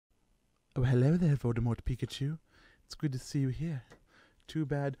Oh, hello there, Voldemort Pikachu. It's good to see you here. Too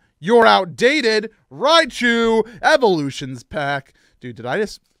bad you're outdated. Raichu Evolutions pack. Dude, I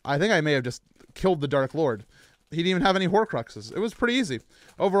think I may have just killed the Dark Lord. He didn't even have any Horcruxes. It was pretty easy.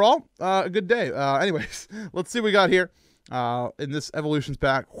 Overall, a good day. Anyways, let's see what we got here in this Evolutions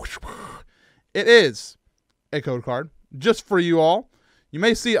pack. It is a code card just for you all. You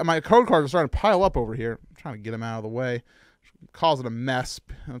may see my code cards are starting to pile up over here. I'm trying to get them out of the way. Causing a mess.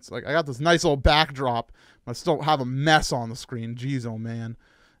 It's like I got this nice little backdrop, but I still have a mess on the screen. Jeez, oh man.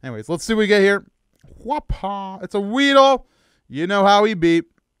 Anyways, let's see what we get here. Whoppa! It's a Weedle. You know how he beat.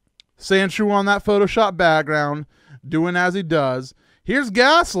 Sandshrew on that Photoshop background, doing as he does. Here's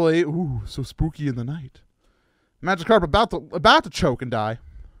Ghastly. Ooh, so spooky in the night. Magikarp about to choke and die.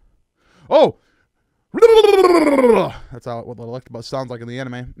 Oh! That's how what the Electabuzz sounds like in the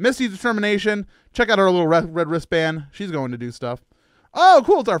anime. Misty Determination. Check out her little red wristband. She's going to do stuff. Oh,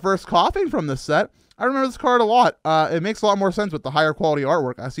 cool. It's our first coughing from this set. I remember this card a lot. It makes a lot more sense with the higher quality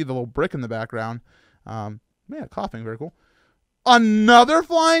artwork. I see the little brick in the background. Yeah, coughing. Very cool. Another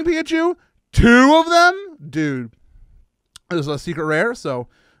Flying Pikachu. 2 of them? Dude. This is a secret rare, so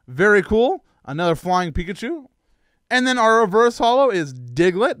very cool. Another Flying Pikachu. And then our reverse holo is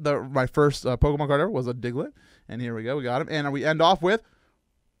Diglett. My first Pokemon card ever was a Diglett. And here we go. We got him. And we end off with...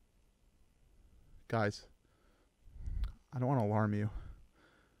 Guys, I don't want to alarm you.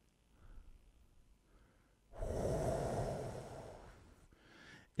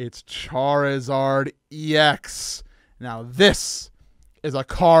 It's Charizard EX. Now, this is a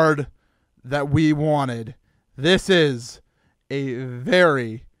card that we wanted. This is a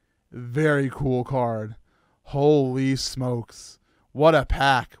very, very cool card. Holy smokes. What a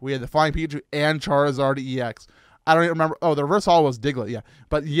pack. We had the Flying Pikachu and Charizard EX. I don't even remember. Oh, the reverse holo was Diglett, yeah.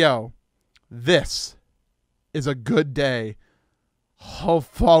 But, yo, this is a good day. Oh,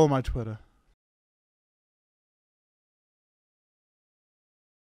 follow my Twitter.